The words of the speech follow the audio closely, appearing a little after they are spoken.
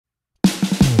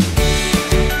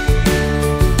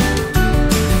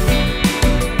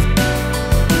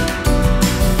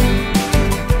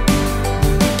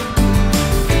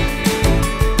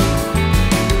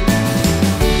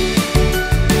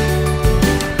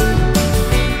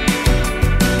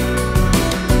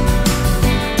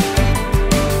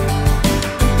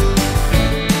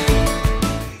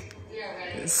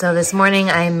So this morning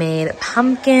I made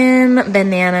pumpkin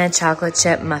banana chocolate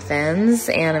chip muffins,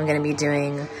 and I'm gonna be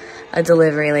doing a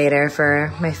delivery later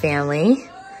for my family.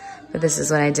 But this is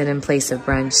what I did in place of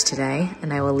brunch today,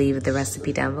 and I will leave the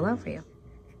recipe down below for you.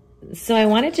 So I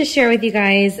wanted to share with you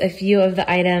guys a few of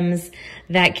the items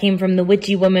that came from the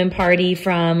Witchy Woman party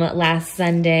from last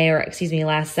Sunday, or excuse me,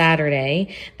 last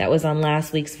Saturday. That was on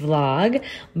last week's vlog.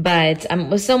 But it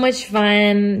was so much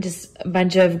fun, just a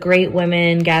bunch of great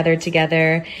women gathered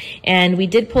together. And we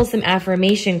did pull some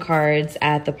affirmation cards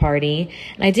at the party.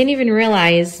 And I didn't even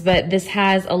realize, but this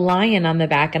has a lion on the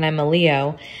back, and I'm a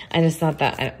Leo. I thought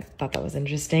that was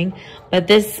interesting. But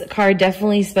this card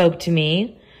definitely spoke to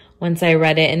me once I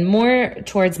read it, and more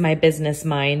towards my business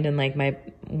mind and like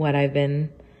what I've been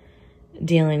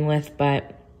dealing with,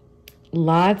 but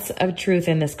lots of truth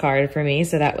in this card for me,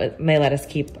 so that may let us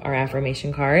keep our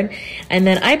affirmation card. And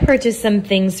then I purchased some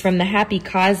things from the Happy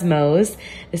Cosmos,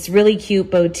 this really cute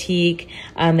boutique.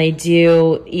 They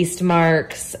do East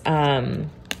Marks,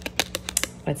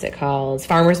 what's it called?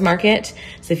 Farmer's Market.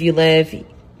 So if you live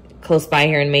close by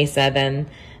here in Mesa, then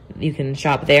you can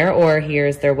shop there, or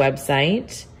here's their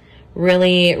website.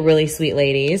 Really, really sweet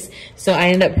ladies. So I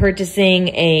ended up purchasing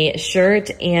a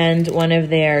shirt and one of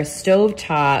their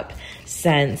stovetop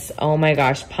scents. Oh my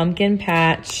gosh, pumpkin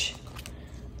patch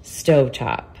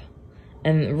stovetop.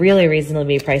 And really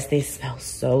reasonably priced. They smell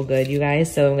so good, you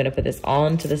guys. So I'm going to put this all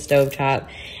into the stovetop,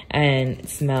 and it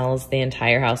smells the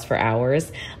entire house for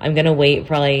hours. I'm going to wait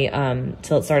probably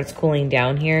till it starts cooling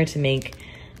down here to make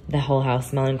the whole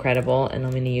house smell incredible, and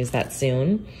I'm going to use that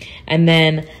soon. And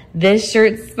then this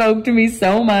shirt spoke to me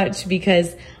so much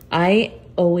because I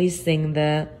always sing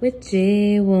the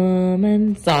Witchy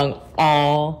Woman song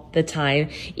all the time,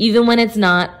 even when it's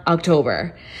not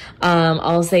October.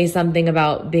 I'll say something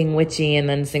about being witchy and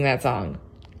then sing that song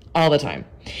all the time.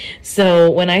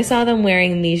 So when I saw them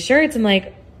wearing these shirts, I'm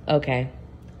like, okay,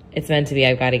 it's meant to be.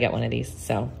 I've got to get one of these.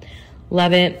 So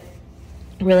love it.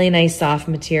 Really nice soft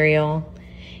material.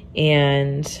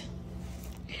 And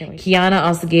Kiana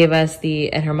also gave us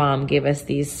and her mom gave us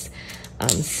these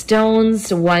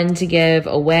stones, one to give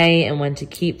away and one to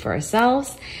keep for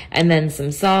ourselves, and then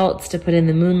some salts to put in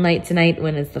the moonlight tonight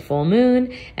when it's the full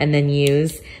moon, and then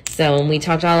use. So when we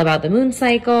talked all about the moon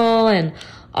cycle and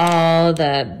all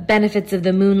the benefits of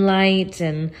the moonlight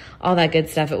and all that good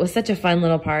stuff. It was such a fun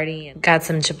little party. Got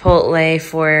some Chipotle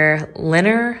for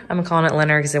dinner. I'm calling it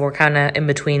dinner because we're kind of in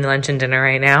between lunch and dinner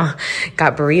right now.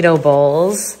 Got burrito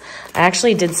bowls. I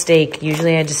actually did steak.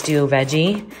 Usually I just do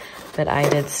veggie, but I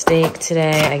did steak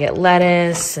today. I get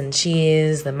lettuce and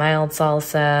cheese, the mild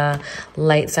salsa,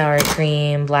 light sour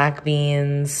cream, black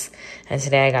beans. And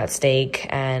today I got steak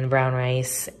and brown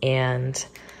rice and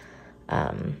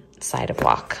side of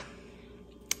guac.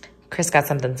 Chris got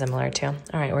something similar too. All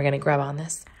right, we're gonna grab on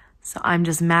this. So I'm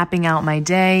just mapping out my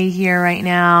day here right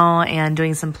now and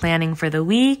doing some planning for the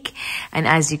week. And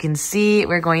as you can see,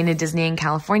 we're going to Disney in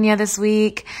California this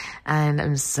week, and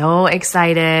I'm so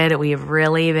excited. We've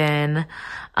really been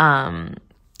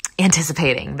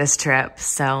anticipating this trip,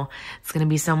 so it's gonna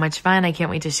be so much fun. I can't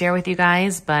wait to share with you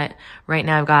guys, but right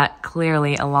now I've got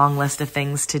clearly a long list of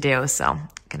things to do, so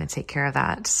gonna take care of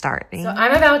that starting. So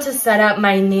I'm about to set up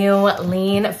my new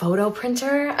Liene photo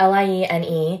printer,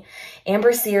 Liene,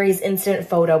 Amber Series Instant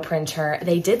Photo Printer.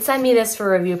 They did send me this for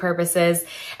review purposes,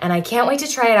 and I can't wait to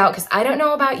try it out because I don't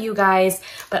know about you guys,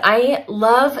 but I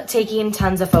love taking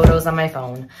tons of photos on my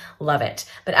phone. Love it.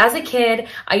 But as a kid,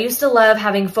 I used to love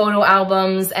having photo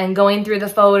albums and going through the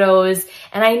photos,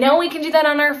 and I know we can do that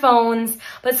on our phones,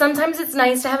 but sometimes it's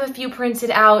nice to have a few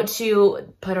printed out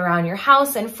to put around your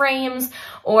house in frames,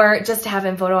 or just to have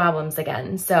in photo albums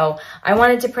again. So I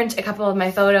wanted to print a couple of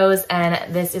my photos,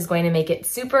 and this is going to make it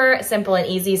super simple and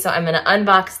easy. So I'm gonna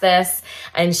unbox this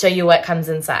and show you what comes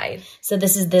inside. So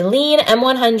this is the Liene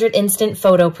M100 Instant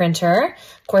Photo Printer.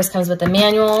 Of course, comes with a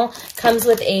manual, comes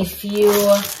with a few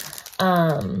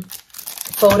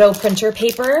photo printer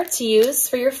paper to use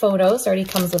for your photos. Already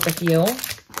comes with a few.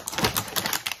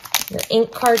 Your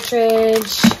ink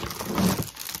cartridge,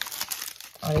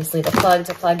 obviously the plug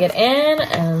to plug it in,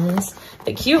 and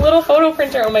the cute little photo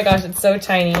printer. Oh my gosh, it's so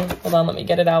tiny. Hold on, let me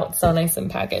get it out. So nice and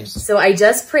packaged. So I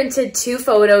just printed 2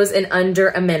 photos in under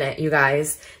a minute, you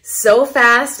guys. So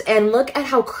fast, and look at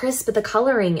how crisp the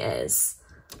coloring is.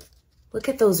 Look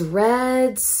at those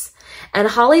reds. And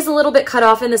Holly's a little bit cut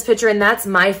off in this picture, and that's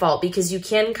my fault because you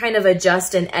can kind of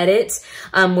adjust and edit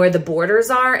where the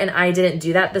borders are, and I didn't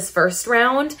do that this first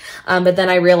round, but then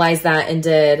I realized that and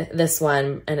did this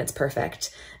one, and it's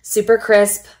perfect. Super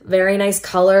crisp, very nice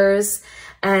colors,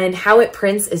 and how it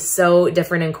prints is so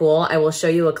different and cool. I will show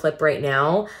you a clip right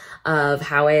now. of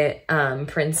how it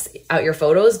prints out your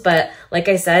photos. But like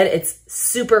I said, it's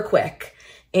super quick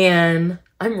and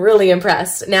I'm really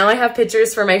impressed. Now I have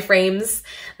pictures for my frames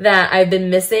that I've been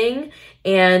missing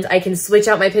and I can switch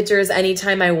out my pictures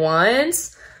anytime I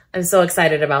want. I'm so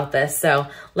excited about this. So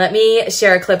let me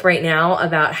share a clip right now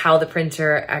about how the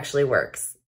printer actually works.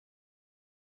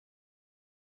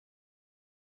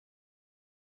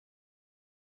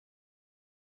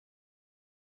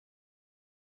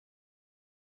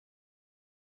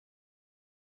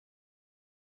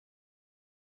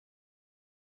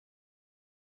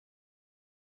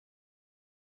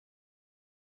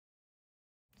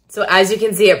 So as you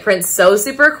can see, it prints so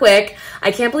super quick.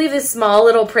 I can't believe this small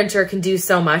little printer can do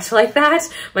so much like that.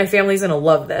 My family's gonna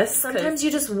love this. Sometimes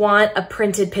you just want a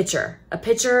printed picture. A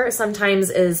picture sometimes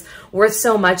is worth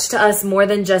so much to us, more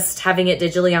than just having it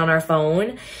digitally on our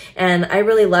phone. And I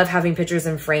really love having pictures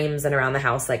in frames and around the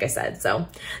house, like I said. So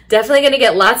definitely gonna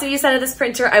get lots of use out of this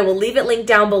printer. I will leave it linked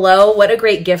down below. What a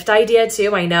great gift idea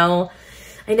too. I know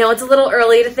it's a little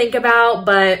early to think about,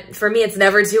 but for me, it's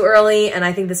never too early. And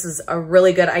I think this is a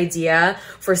really good idea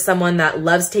for someone that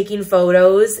loves taking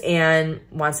photos and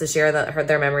wants to share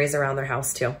their memories around their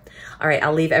house too. All right,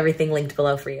 I'll leave everything linked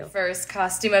below for you. First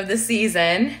costume of the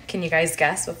season. Can you guys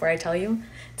guess before I tell you?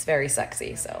 It's very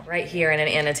sexy. So right here in an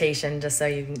annotation, just so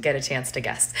you can get a chance to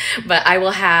guess. But I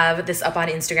will have this up on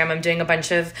Instagram. I'm doing a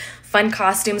bunch of fun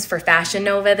costumes for Fashion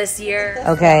Nova this year.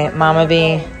 Okay, Mama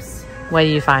B, what do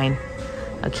you find?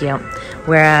 Oh, cute.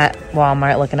 We're at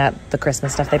Walmart looking at the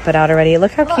Christmas stuff they put out already.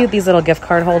 Look how cute these little gift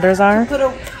card holders are. Put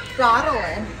a bottle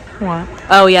in. What?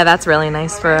 Oh, yeah, that's really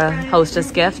nice for a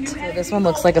hostess gift. This one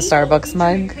looks like a Starbucks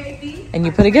mug. And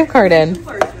you put a gift card in.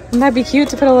 Wouldn't that be cute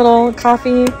to put a little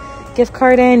coffee gift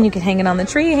card in? You can hang it on the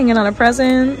tree, hang it on a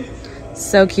present.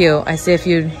 So cute. I see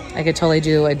I could totally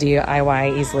do a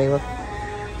DIY easily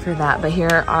for that. But here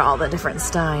are all the different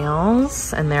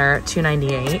styles. And they're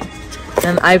 $2.98.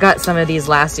 And I got some of these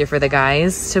last year for the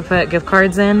guys to put gift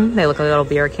cards in. They look like little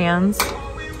beer cans.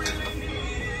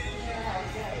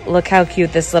 Look how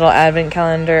cute this little advent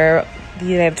calendar.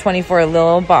 They have 24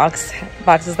 little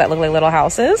boxes that look like little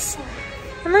houses.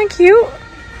 Isn't that cute?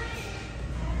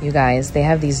 You guys, they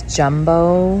have these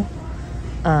jumbo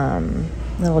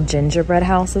little gingerbread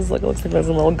houses. Look, it looks like there's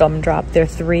a little gumdrop. They're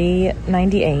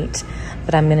 $3.98.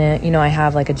 But I'm gonna, I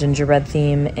have like a gingerbread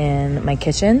theme in my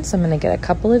kitchen, so I'm gonna get a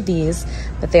couple of these.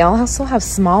 But they also have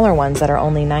smaller ones that are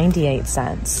only 98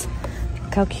 cents.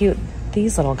 Look how cute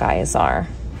these little guys are.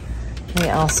 They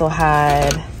also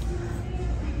had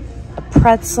a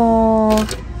pretzel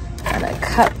and a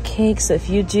cupcake. So if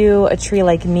you do a tree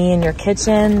like me in your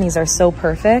kitchen, these are so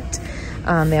perfect.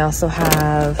 They also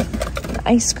have an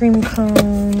ice cream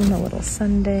cone, a little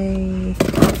sundae,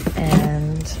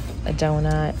 and a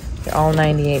donut. They're all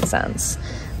 98 cents.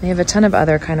 They have a ton of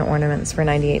other kind of ornaments for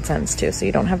 98 cents too, so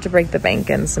you don't have to break the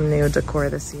bank and some new decor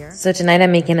this year. So tonight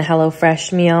I'm making a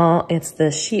HelloFresh meal. It's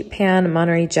the sheet pan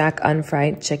Monterey Jack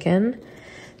unfried chicken.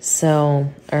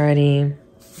 So already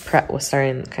was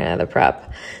starting kind of the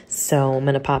prep. So I'm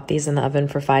gonna pop these in the oven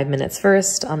for 5 minutes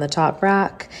first on the top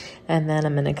rack, and then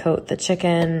I'm gonna coat the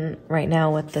chicken right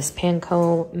now with this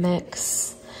panko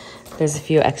mix. There's a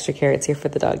few extra carrots here for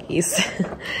the doggies.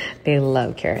 They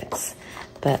love carrots.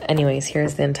 But anyways,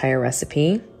 here's the entire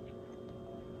recipe.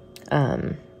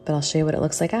 But I'll show you what it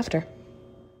looks like after.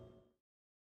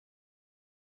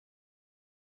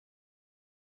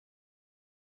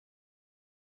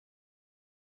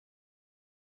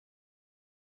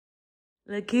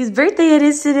 Look whose birthday it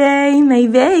is today. My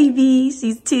baby.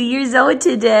 She's 2 years old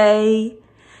today.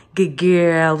 Good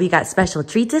girl. We got special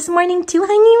treats this morning too,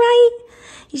 honey, right?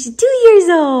 She's 2 years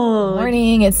old.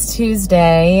 Morning, it's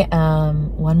Tuesday.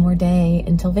 One more day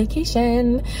until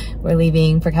vacation. We're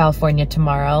leaving for California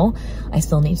tomorrow. I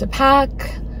still need to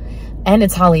pack. And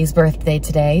it's Holly's birthday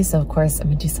today. So of course I'm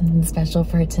gonna do something special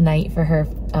for her tonight for her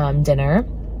dinner.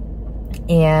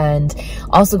 And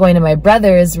also going to my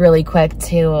brother's really quick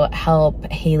to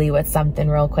help Haley with something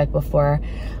real quick before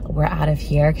we're out of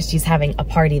here, because she's having a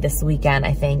party this weekend,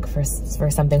 I think, for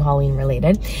something Halloween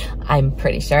related. I'm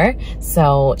pretty sure.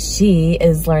 So she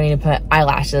is learning to put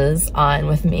eyelashes on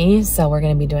with me. So we're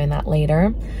going to be doing that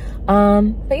later.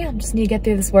 But yeah, just need to get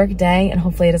through this work day and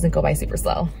hopefully it doesn't go by super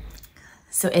slow.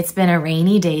 So it's been a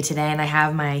rainy day today and I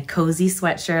have my cozy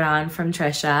sweatshirt on from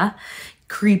Trisha.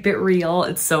 Creep It Real.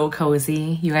 It's so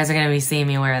cozy. You guys are going to be seeing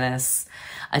me wear this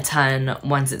a ton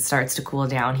once it starts to cool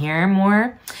down here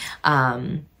more.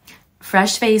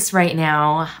 Fresh face right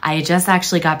now. I just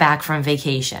actually got back from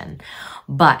vacation,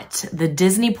 but the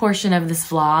Disney portion of this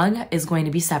vlog is going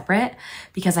to be separate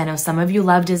because I know some of you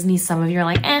love Disney. Some of you are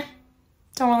like,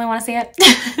 don't really want to see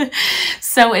it.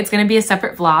 So it's going to be a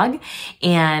separate vlog,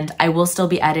 and I will still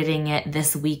be editing it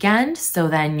this weekend. So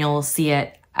then you'll see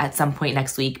it at some point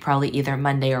next week, probably either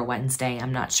Monday or Wednesday.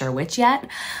 I'm not sure which yet.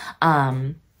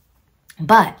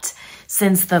 But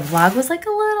since the vlog was like a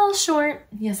little short,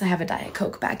 yes, I have a Diet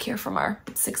Coke back here from our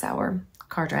 6-hour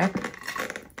car drive.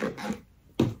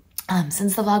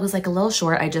 Since the vlog was like a little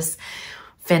short, I just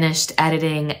finished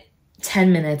editing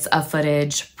 10 minutes of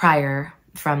footage prior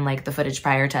from like the footage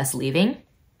prior to us leaving.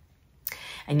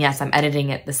 And yes, I'm editing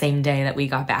it the same day that we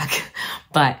got back,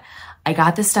 but I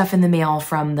got this stuff in the mail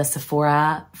from the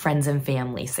Sephora Friends and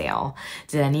Family sale.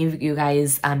 Did any of you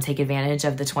guys take advantage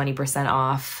of the 20%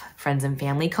 off Friends and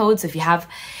Family code? So if you have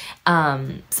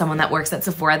someone that works at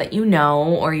Sephora that you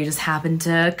know, or you just happen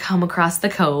to come across the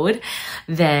code,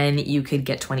 then you could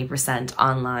get 20%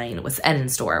 online and in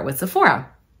store with Sephora.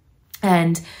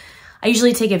 And I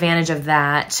usually take advantage of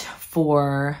that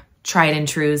for tried and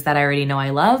trues that I already know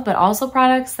I love, but also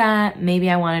products that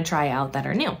maybe I want to try out that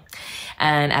are new.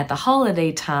 And at the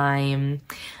holiday time,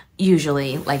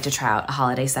 usually like to try out a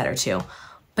holiday set or two.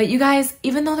 But you guys,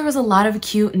 even though there was a lot of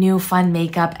cute, new, fun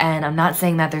makeup, and I'm not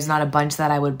saying that there's not a bunch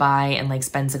that I would buy and like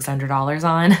spend $600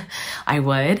 on, I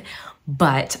would,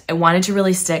 but I wanted to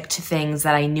really stick to things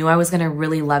that I knew I was going to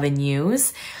really love and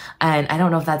use. And I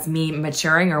don't know if that's me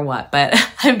maturing or what, but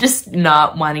I'm just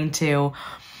not wanting to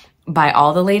buy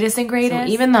all the latest and greatest.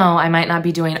 So even though I might not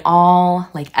be doing all,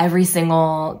 like every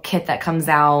single kit that comes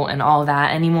out and all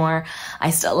that anymore,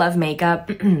 I still love makeup.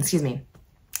 Excuse me.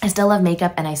 I still love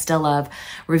makeup, and I still love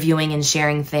reviewing and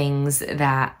sharing things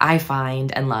that I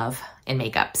find and love in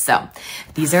makeup. So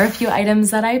these are a few items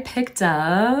that I picked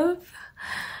up.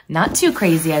 Not too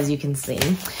crazy, as you can see.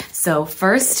 So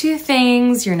first two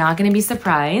things, you're not going to be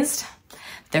surprised.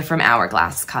 They're from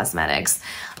Hourglass Cosmetics.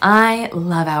 I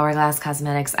love Hourglass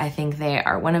Cosmetics. I think they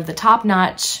are one of the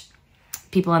top-notch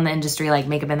people in the industry, like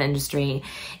makeup in the industry,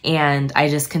 and I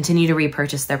just continue to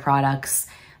repurchase their products.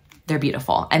 They're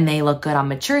beautiful, and they look good on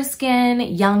mature skin,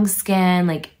 young skin,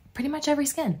 like pretty much every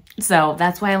skin. So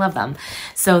that's why I love them.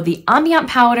 So the Ambient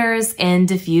powders in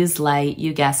Diffused Light,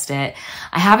 you guessed it.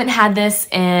 I haven't had this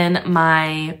in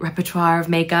my repertoire of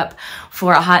makeup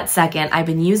for a hot second. I've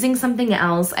been using something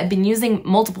else. I've been using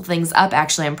multiple things up,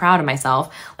 actually. I'm proud of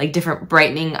myself, like different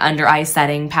brightening under eye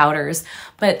setting powders.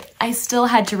 But I still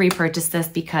had to repurchase this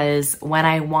because when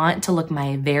I want to look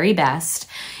my very best,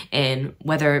 in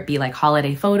whether it be like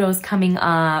holiday photos coming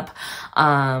up,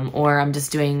 or I'm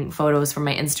just doing photos for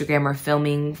my Instagram or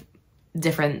filming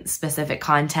different specific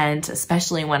content,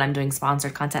 especially when I'm doing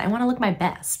sponsored content, I want to look my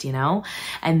best, you know?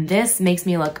 And this makes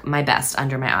me look my best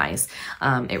under my eyes.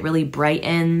 It really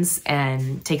brightens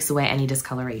and takes away any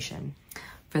discoloration.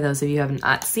 For those of you who have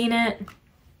not seen it,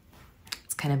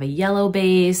 it's kind of a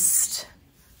yellow-based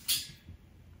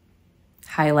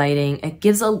highlighting.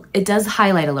 It does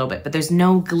highlight a little bit, but there's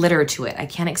no glitter to it. I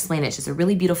can't explain it. It's just a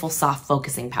really beautiful, soft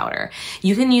focusing powder.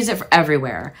 You can use it for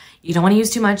everywhere. You don't want to use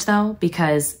too much though,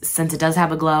 because since it does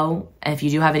have a glow, if you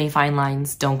do have any fine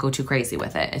lines, don't go too crazy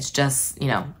with it. It's just, you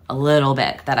know, a little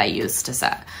bit that I use to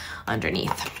set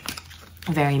underneath.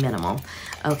 Very minimal.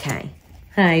 Okay.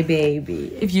 Hi,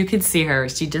 baby. If you could see her,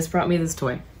 she just brought me this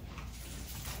toy.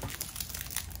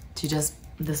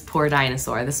 This poor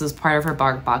dinosaur. This was part of her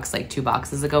bark box like 2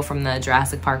 boxes ago from the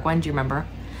Jurassic Park one. Do you remember?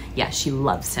 Yeah, she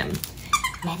loves him.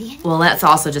 Ready? Well, let's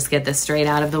also just get this straight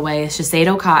out of the way. It's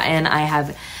Shiseido cotton. I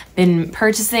have been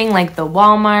purchasing like the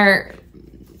Walmart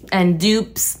and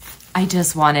dupes. I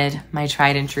just wanted my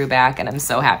tried and true back, and I'm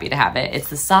so happy to have it. It's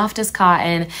the softest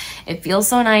cotton. It feels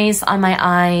so nice on my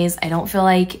eyes. I don't feel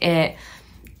like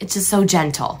it's just so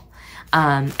gentle.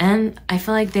 And I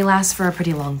feel like they last for a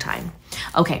pretty long time.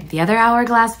 Okay, the other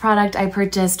Hourglass product I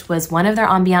purchased was one of their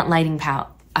Ambient lighting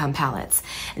palettes.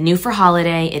 New for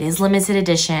holiday. It is limited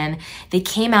edition. They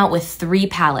came out with 3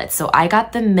 palettes. So I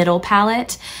got the middle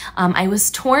palette. I was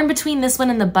torn between this one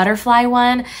and the butterfly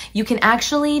one. You can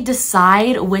actually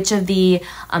decide which of the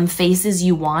faces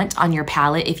you want on your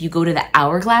palette if you go to the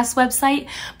Hourglass website.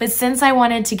 But since I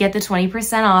wanted to get the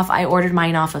 20% off, I ordered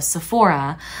mine off of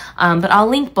Sephora. But I'll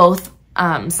link both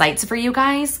sites for you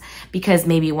guys, because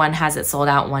maybe one has it sold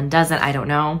out, one doesn't, I don't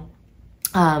know.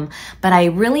 But I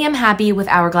really am happy with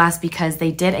Hourglass because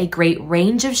they did a great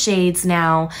range of shades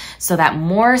now so that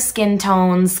more skin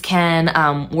tones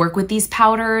can work with these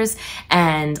powders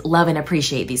and love and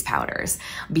appreciate these powders,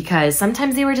 because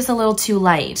sometimes they were just a little too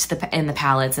light in the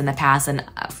palettes in the past. And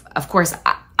of course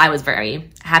I was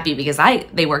very happy because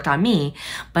they worked on me,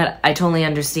 but I totally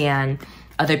understand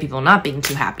other people not being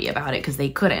too happy about it because they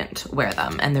couldn't wear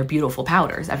them, and they're beautiful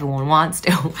powders. Everyone wants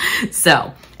to.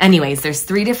 So anyways, there's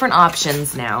 3 different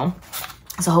options now.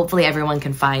 So hopefully everyone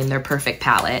can find their perfect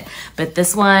palette. But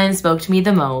this one spoke to me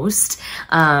the most.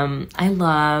 I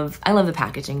love the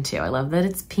packaging too. I love that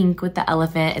it's pink with the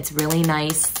elephant. It's really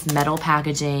nice metal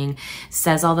packaging.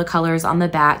 Says all the colors on the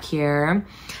back here.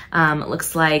 It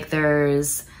looks like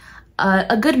there's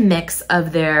a good mix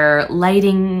of their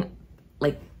lighting,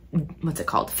 like, what's it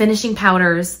called? Finishing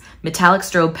powders, metallic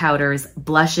strobe powders,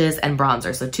 blushes, and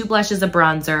bronzer. So 2 blushes, a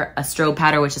bronzer, a strobe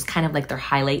powder, which is kind of like their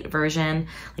highlight version,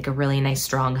 like a really nice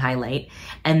strong highlight.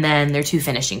 And then their 2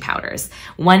 finishing powders,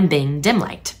 one being dim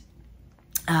light,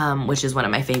 which is one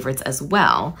of my favorites as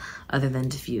well, other than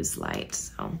diffused light.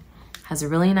 So has a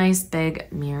really nice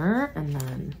big mirror, and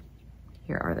then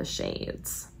here are the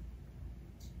shades.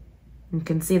 You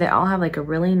can see they all have like a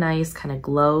really nice kind of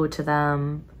glow to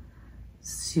them.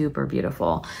 Super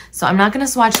beautiful. So I'm not going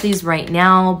to swatch these right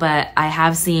now, but I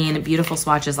have seen beautiful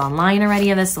swatches online already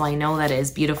of this, so I know that it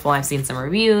is beautiful. I've seen some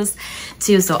reviews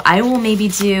too, so I will maybe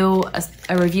do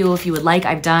a review if you would like.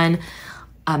 I've done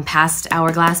past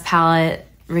Hourglass palette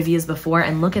reviews before,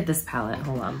 and look at this palette.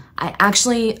 Hold on.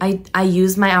 I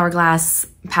use my Hourglass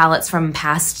palettes from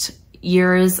past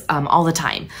years all the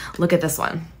time. Look at this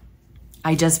one.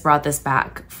 I just brought this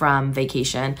back from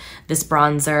vacation. This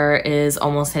bronzer is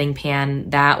almost hitting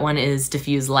pan. That one is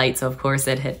diffused light, so of course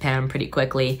it hit pan pretty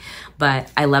quickly.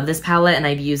 But I love this palette, and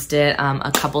I've used it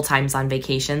a couple times on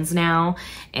vacations now,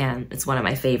 and it's one of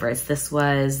my favorites. This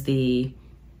was the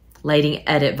Lighting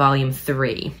Edit Volume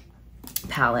 3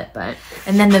 palette.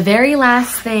 And then the very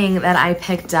last thing that I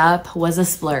picked up was a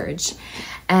splurge.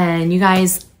 And you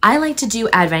guys, I like to do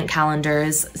advent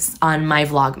calendars on my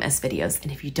Vlogmas videos.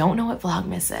 And if you don't know what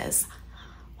Vlogmas is,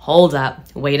 hold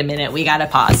up, wait a minute, we gotta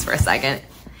pause for a second.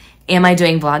 Am I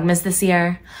doing Vlogmas this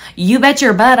year? You bet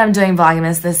your butt I'm doing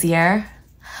Vlogmas this year.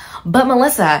 But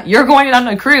Melissa, you're going on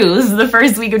a cruise the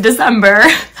first week of December.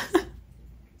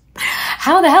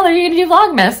 How the hell are you gonna do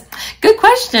Vlogmas? Good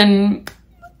question,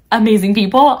 amazing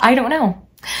people. I don't know.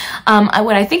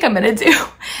 What I think I'm gonna do,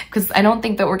 because I don't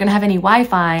think that we're gonna have any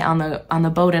Wi-Fi on the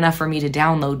boat enough for me to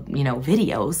download, you know,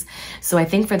 videos. So I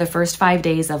think for the first 5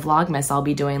 days of Vlogmas, I'll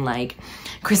be doing like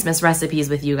Christmas recipes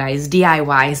with you guys,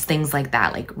 DIYs, things like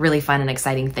that, like really fun and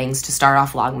exciting things to start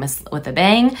off Vlogmas with a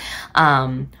bang.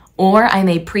 Or I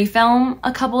may pre-film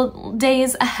a couple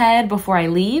days ahead before I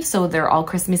leave, so they're all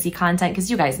Christmassy content,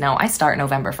 because you guys know I start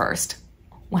November 1st.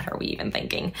 What are we even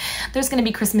thinking? There's gonna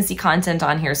be Christmassy content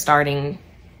on here starting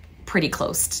pretty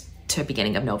close to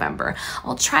beginning of November.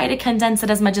 I'll try to condense it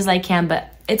as much as I can,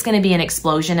 but it's gonna be an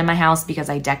explosion in my house because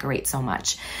I decorate so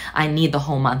much. I need the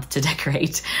whole month to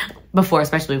decorate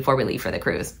especially before we leave for the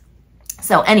cruise.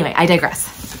 So anyway, I digress.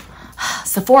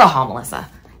 Sephora haul, Melissa.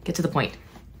 Get to the point.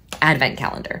 Advent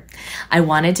calendar. I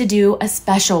wanted to do a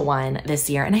special one this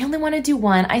year, and I only want to do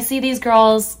one. I see these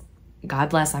girls, God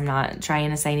bless, I'm not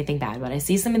trying to say anything bad, but I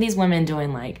see some of these women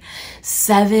doing like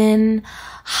 7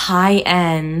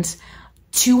 high-end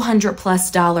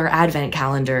 $200+ advent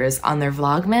calendars on their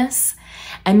Vlogmas,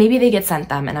 and maybe they get sent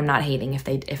them, and I'm not hating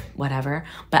if whatever,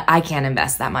 but I can't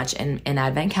invest that much in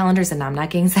advent calendars, and I'm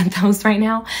not getting sent those right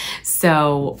now.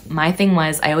 So my thing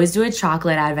was, I always do a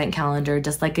chocolate advent calendar,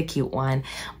 just like a cute one,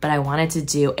 but I wanted to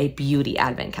do a beauty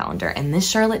advent calendar, and this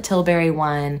Charlotte Tilbury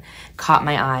one caught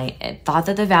my eye. I thought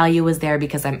that the value was there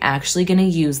because I'm actually going to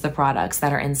use the products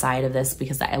that are inside of this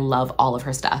because I love all of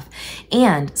her stuff.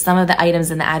 And some of the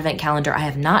items in the advent calendar I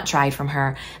have not tried from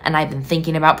her, and I've been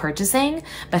thinking about purchasing,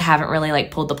 but haven't really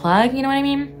like pulled the plug, you know what I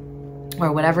mean?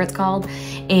 Or whatever it's called.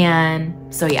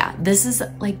 And so yeah, this is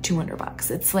like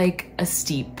 $200. It's like a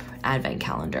steep advent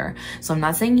calendar. So I'm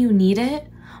not saying you need it,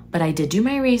 but I did do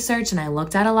my research and I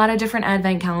looked at a lot of different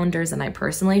advent calendars, and I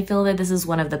personally feel that this is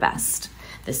one of the best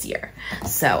this year.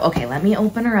 So, okay, let me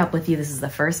open her up with you. This is the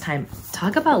first time.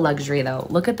 Talk about luxury though.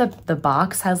 Look at the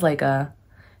box has like a,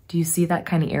 do you see that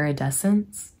kind of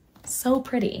iridescence? So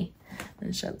pretty. And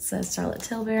it says Charlotte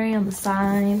Tilbury on the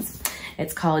sides.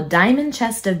 It's called Diamond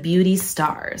Chest of Beauty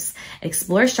Stars.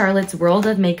 Explore Charlotte's world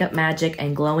of makeup magic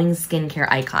and glowing skincare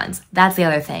icons. That's the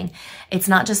other thing. It's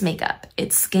not just makeup.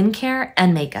 It's skincare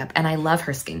and makeup, and I love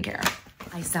her skincare.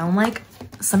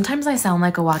 Sometimes I sound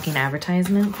like a walking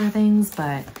advertisement for things,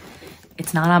 but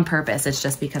it's not on purpose. It's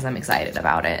just because I'm excited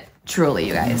about it. Truly,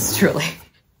 you guys, truly.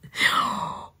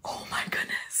 Oh my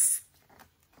goodness.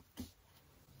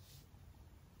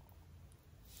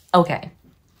 Okay.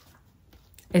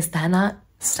 Is that not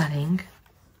stunning?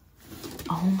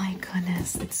 Oh my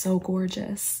goodness, it's so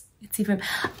gorgeous.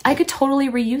 I could totally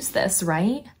reuse this,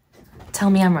 right? Tell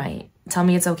me I'm right. Tell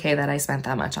me it's okay that I spent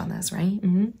that much on this, right?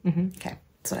 Okay,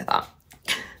 that's what I thought.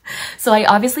 So I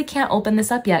obviously can't open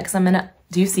this up yet because I'm gonna,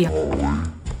 do you see Holly?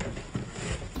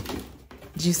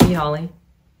 Did you see Holly?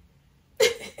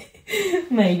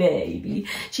 My baby.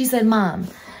 She said, Mom,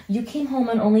 you came home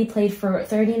and only played for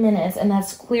 30 minutes, and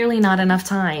that's clearly not enough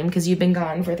time because you've been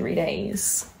gone for 3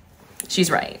 days. She's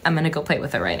right. I'm gonna go play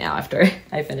with her right now after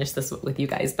I finish this with you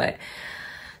guys, but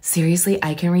seriously,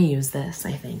 I can reuse this,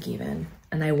 I think, even.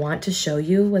 And I want to show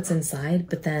you what's inside,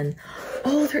 but then,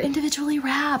 oh, they're individually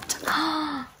wrapped.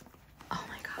 Oh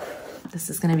my God. This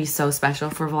is gonna be so special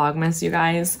for Vlogmas, you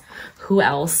guys. Who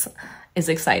else is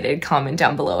excited? Comment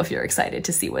down below if you're excited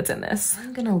to see what's in this.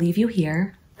 I'm gonna leave you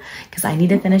here because I need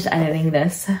to finish editing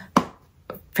this,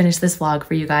 finish this vlog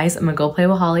for you guys. I'm gonna go play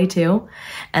with Holly too,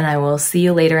 and I will see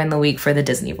you later in the week for the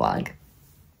Disney vlog.